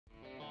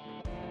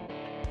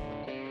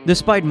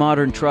Despite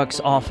modern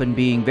trucks often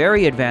being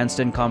very advanced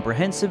and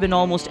comprehensive in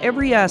almost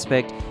every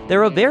aspect,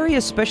 there are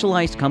various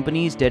specialized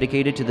companies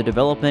dedicated to the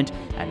development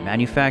and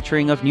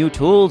manufacturing of new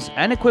tools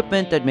and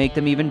equipment that make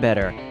them even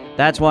better.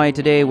 That's why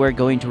today we're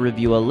going to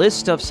review a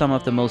list of some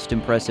of the most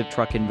impressive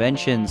truck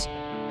inventions.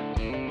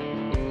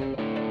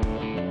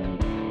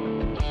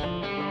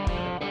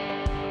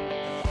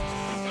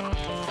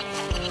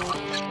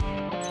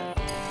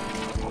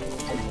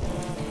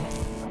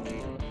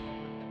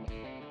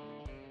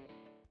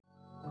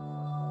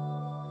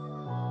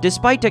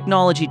 Despite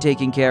technology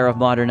taking care of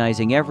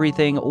modernizing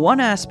everything, one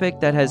aspect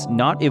that has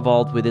not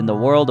evolved within the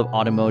world of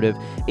automotive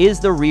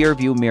is the rear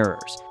view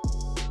mirrors.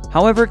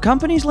 However,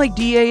 companies like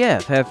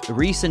DAF have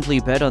recently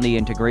bet on the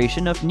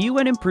integration of new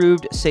and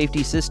improved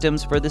safety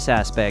systems for this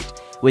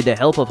aspect, with the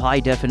help of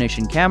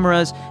high-definition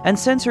cameras and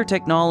sensor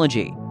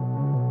technology.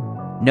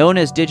 Known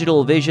as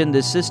digital vision,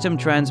 this system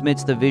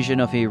transmits the vision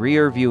of a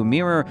rear view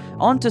mirror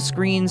onto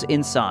screens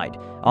inside,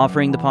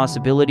 offering the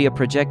possibility of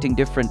projecting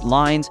different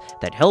lines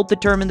that help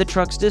determine the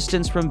truck's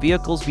distance from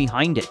vehicles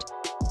behind it.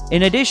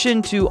 In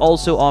addition to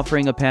also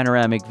offering a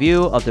panoramic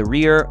view of the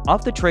rear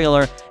of the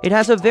trailer, it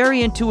has a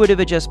very intuitive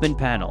adjustment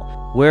panel,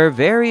 where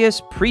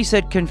various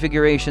preset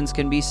configurations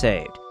can be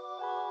saved.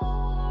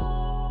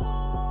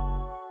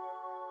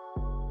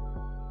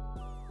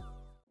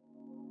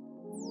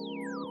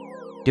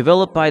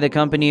 Developed by the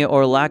company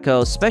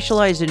Orlaco,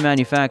 specialized in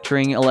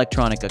manufacturing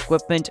electronic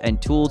equipment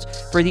and tools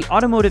for the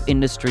automotive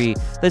industry,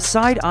 the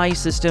SideEye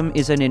system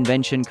is an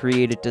invention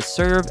created to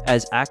serve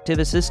as active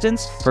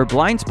assistance for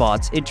blind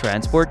spots in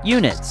transport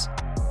units.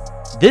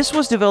 This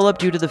was developed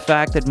due to the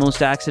fact that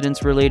most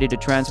accidents related to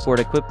transport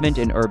equipment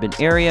in urban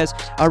areas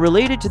are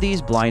related to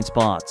these blind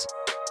spots.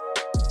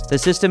 The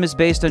system is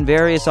based on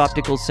various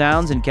optical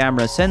sounds and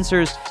camera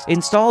sensors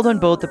installed on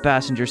both the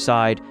passenger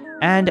side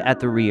and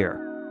at the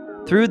rear.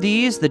 Through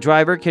these, the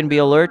driver can be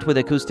alert with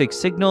acoustic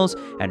signals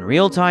and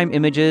real-time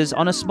images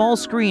on a small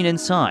screen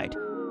inside.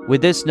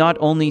 With this, not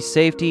only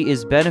safety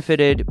is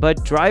benefited,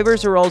 but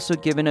drivers are also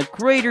given a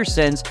greater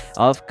sense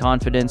of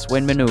confidence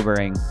when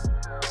maneuvering.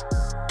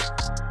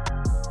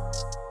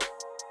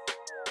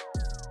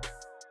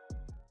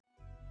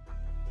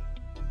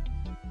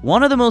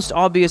 One of the most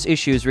obvious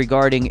issues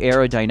regarding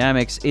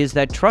aerodynamics is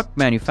that truck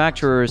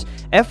manufacturers'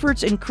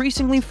 efforts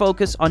increasingly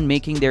focus on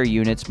making their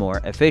units more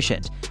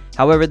efficient.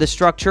 However, the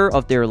structure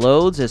of their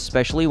loads,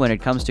 especially when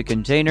it comes to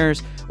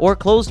containers or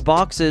closed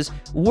boxes,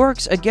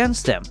 works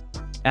against them,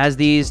 as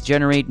these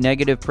generate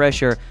negative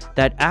pressure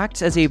that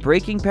acts as a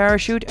braking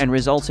parachute and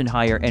results in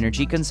higher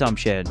energy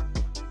consumption.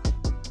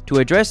 To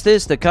address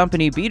this, the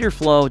company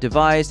Betterflow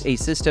devised a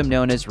system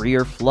known as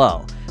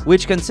RearFlow,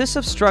 which consists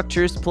of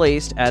structures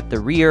placed at the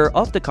rear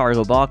of the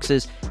cargo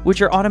boxes, which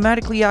are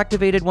automatically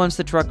activated once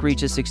the truck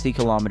reaches 60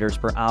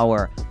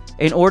 km/h,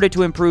 in order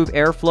to improve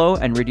airflow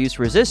and reduce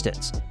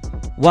resistance.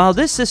 While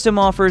this system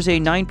offers a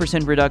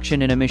 9%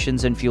 reduction in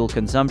emissions and fuel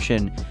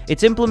consumption,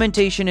 its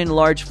implementation in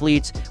large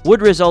fleets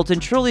would result in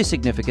truly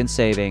significant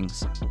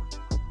savings.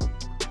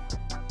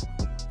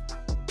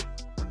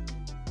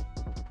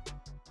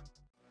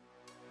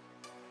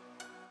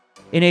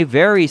 In a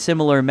very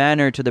similar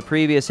manner to the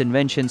previous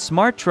invention,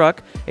 Smart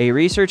Truck, a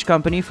research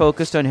company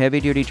focused on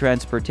heavy-duty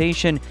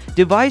transportation,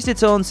 devised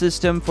its own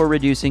system for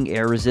reducing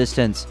air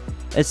resistance.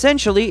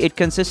 Essentially, it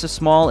consists of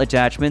small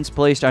attachments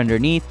placed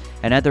underneath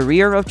and at the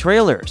rear of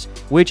trailers,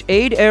 which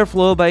aid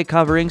airflow by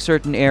covering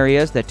certain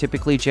areas that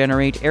typically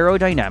generate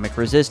aerodynamic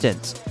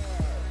resistance.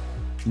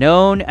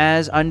 Known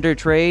as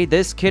Undertray,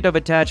 this kit of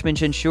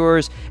attachments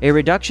ensures a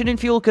reduction in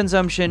fuel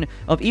consumption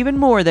of even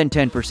more than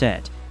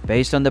 10%.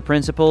 Based on the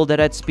principle that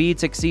at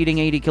speeds exceeding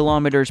 80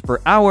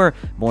 km/h,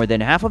 more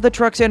than half of the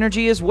truck's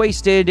energy is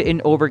wasted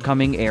in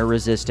overcoming air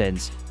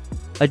resistance.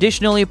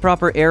 Additionally,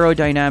 proper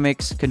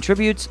aerodynamics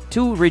contributes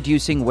to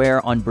reducing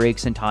wear on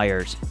brakes and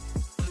tires.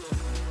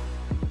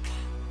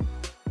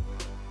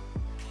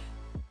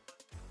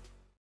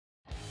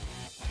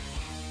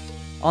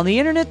 On the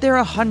internet, there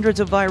are hundreds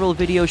of viral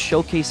videos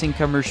showcasing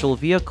commercial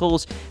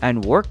vehicles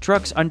and work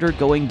trucks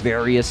undergoing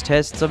various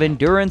tests of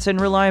endurance and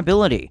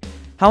reliability.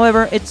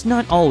 However, it's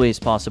not always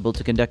possible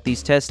to conduct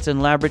these tests in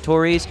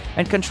laboratories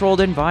and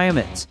controlled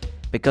environments.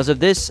 Because of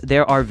this,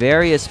 there are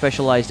various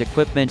specialized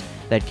equipment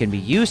that can be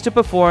used to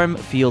perform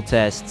field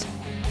tests.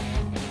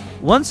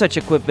 One such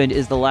equipment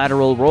is the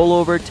lateral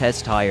rollover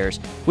test tires,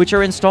 which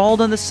are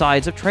installed on the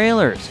sides of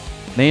trailers,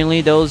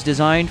 mainly those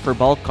designed for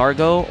bulk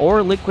cargo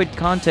or liquid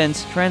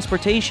contents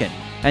transportation,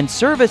 and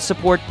serve as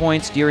support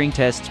points during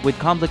tests with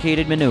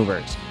complicated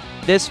maneuvers.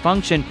 This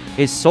function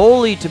is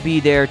solely to be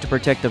there to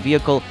protect the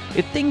vehicle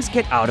if things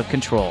get out of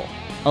control,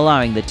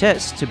 allowing the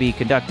tests to be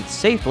conducted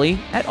safely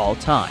at all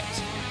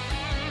times.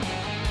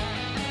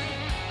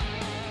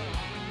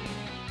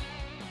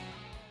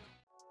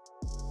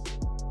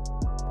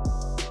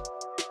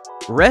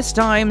 Rest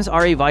times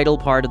are a vital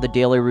part of the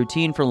daily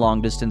routine for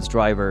long-distance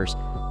drivers.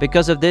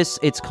 Because of this,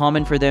 it's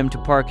common for them to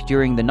park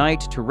during the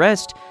night to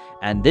rest,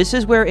 and this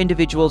is where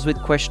individuals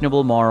with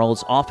questionable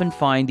morals often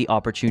find the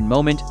opportune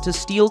moment to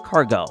steal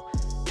cargo.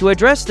 To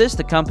address this,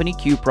 the company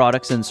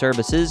QProducts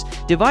Services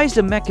devised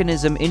a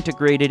mechanism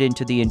integrated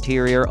into the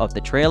interior of the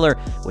trailer,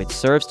 which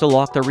serves to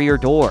lock the rear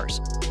doors.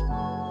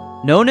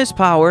 Known as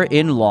Power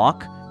in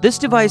Lock, this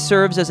device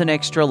serves as an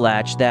extra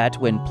latch that,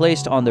 when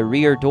placed on the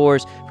rear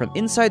doors from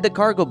inside the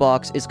cargo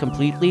box, is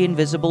completely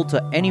invisible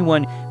to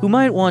anyone who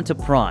might want to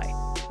pry.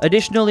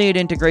 Additionally, it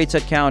integrates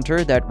a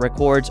counter that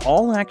records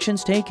all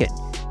actions taken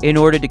in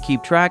order to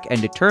keep track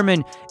and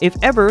determine if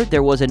ever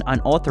there was an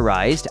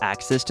unauthorized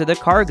access to the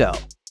cargo.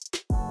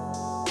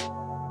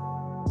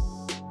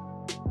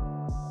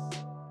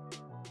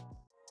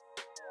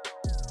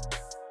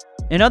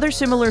 Another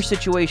similar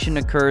situation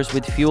occurs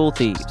with fuel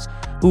thieves,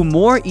 who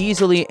more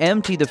easily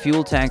empty the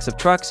fuel tanks of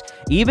trucks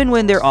even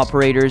when their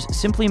operators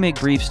simply make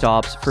brief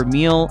stops for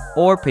meal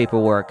or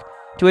paperwork.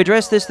 To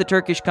address this, the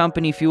Turkish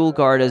company Fuel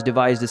Guard has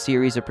devised a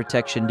series of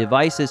protection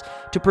devices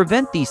to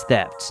prevent these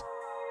thefts.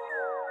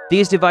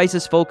 These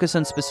devices focus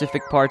on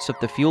specific parts of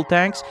the fuel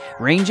tanks,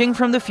 ranging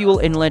from the fuel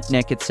inlet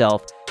neck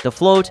itself, the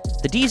float,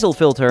 the diesel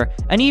filter,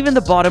 and even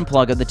the bottom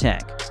plug of the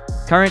tank.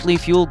 Currently,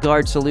 Fuel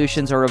Guard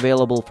solutions are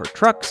available for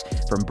trucks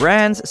from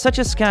brands such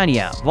as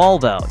Scania,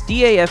 Volvo,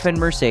 DAF, and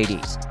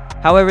Mercedes.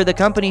 However, the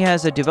company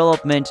has a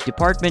development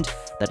department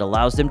that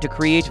allows them to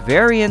create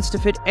variants to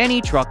fit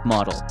any truck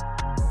model.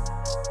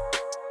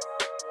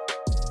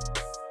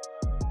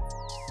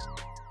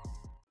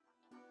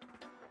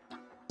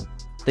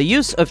 The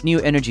use of new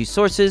energy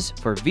sources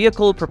for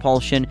vehicle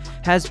propulsion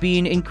has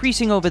been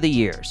increasing over the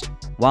years.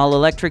 While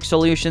electric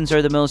solutions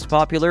are the most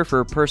popular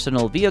for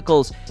personal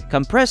vehicles,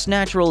 compressed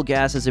natural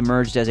gas has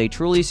emerged as a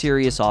truly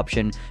serious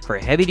option for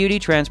heavy-duty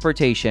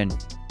transportation.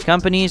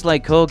 Companies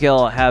like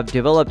Kögel have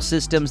developed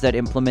systems that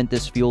implement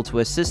this fuel to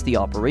assist the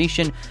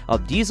operation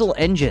of diesel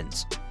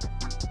engines.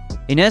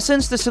 In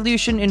essence, the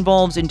solution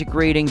involves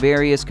integrating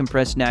various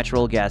compressed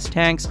natural gas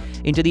tanks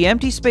into the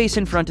empty space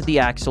in front of the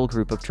axle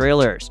group of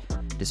trailers.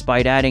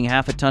 Despite adding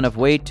half a ton of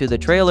weight to the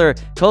trailer,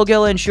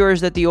 Kögel ensures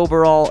that the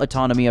overall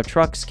autonomy of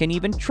trucks can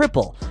even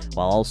triple,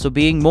 while also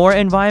being more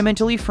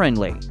environmentally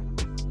friendly.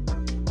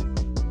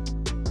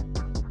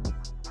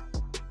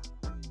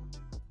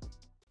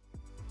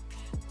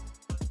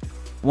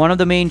 One of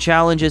the main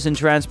challenges in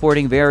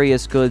transporting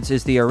various goods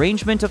is the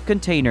arrangement of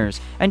containers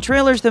and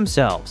trailers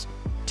themselves.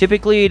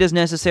 Typically, it is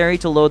necessary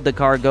to load the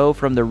cargo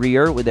from the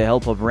rear with the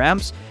help of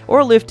ramps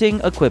or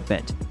lifting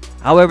equipment.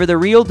 However, the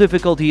real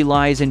difficulty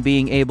lies in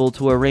being able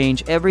to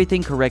arrange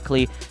everything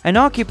correctly and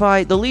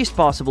occupy the least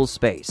possible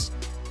space.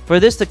 For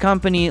this, the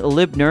company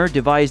Libner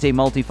devised a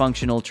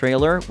multifunctional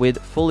trailer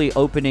with fully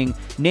opening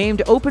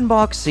named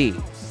Openbox C,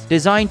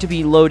 designed to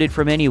be loaded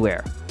from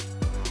anywhere.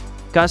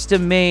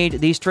 Custom-made,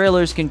 these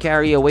trailers can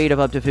carry a weight of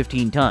up to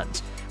 15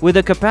 tons, with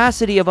a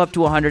capacity of up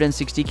to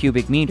 160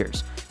 cubic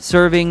meters,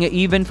 serving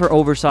even for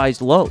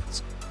oversized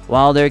loads.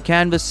 While their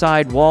canvas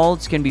side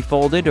walls can be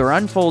folded or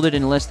unfolded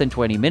in less than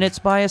 20 minutes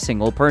by a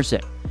single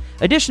person.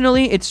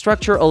 Additionally, its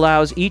structure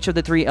allows each of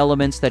the three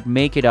elements that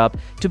make it up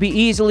to be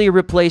easily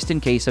replaced in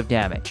case of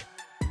damage.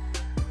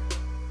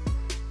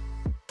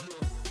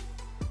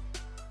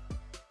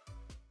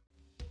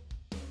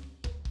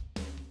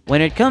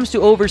 When it comes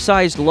to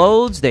oversized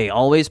loads, they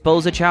always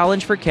pose a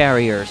challenge for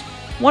carriers.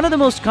 One of the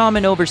most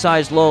common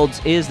oversized loads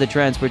is the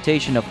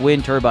transportation of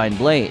wind turbine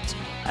blades,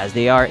 as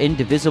they are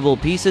indivisible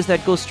pieces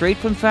that go straight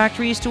from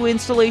factories to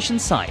installation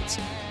sites.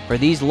 For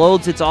these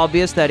loads, it's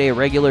obvious that a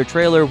regular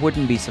trailer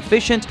wouldn't be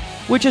sufficient,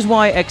 which is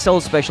why XL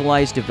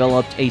Specialized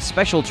developed a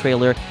special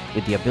trailer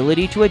with the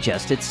ability to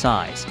adjust its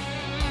size.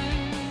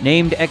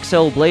 Named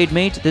XL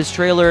BladeMate, this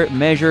trailer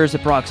measures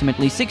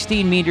approximately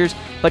 16 meters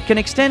but can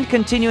extend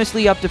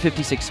continuously up to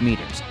 56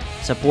 meters,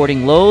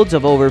 supporting loads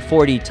of over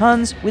 40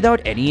 tons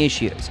without any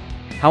issues.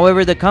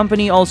 However, the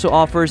company also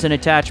offers an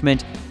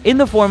attachment in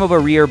the form of a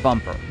rear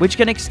bumper, which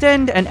can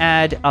extend and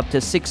add up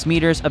to 6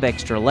 meters of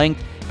extra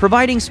length,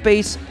 providing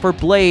space for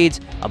blades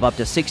of up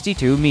to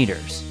 62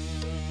 meters.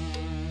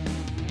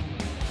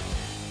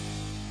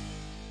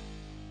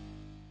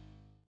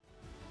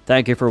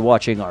 Thank you for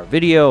watching our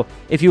video.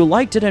 If you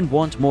liked it and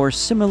want more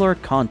similar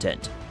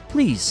content,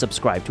 please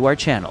subscribe to our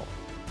channel.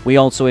 We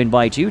also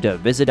invite you to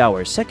visit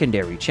our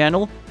secondary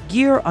channel,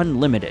 Gear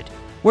Unlimited,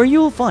 where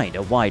you'll find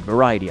a wide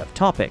variety of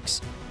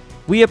topics.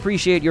 We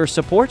appreciate your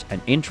support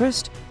and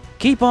interest.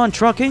 Keep on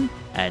trucking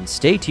and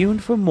stay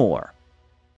tuned for more.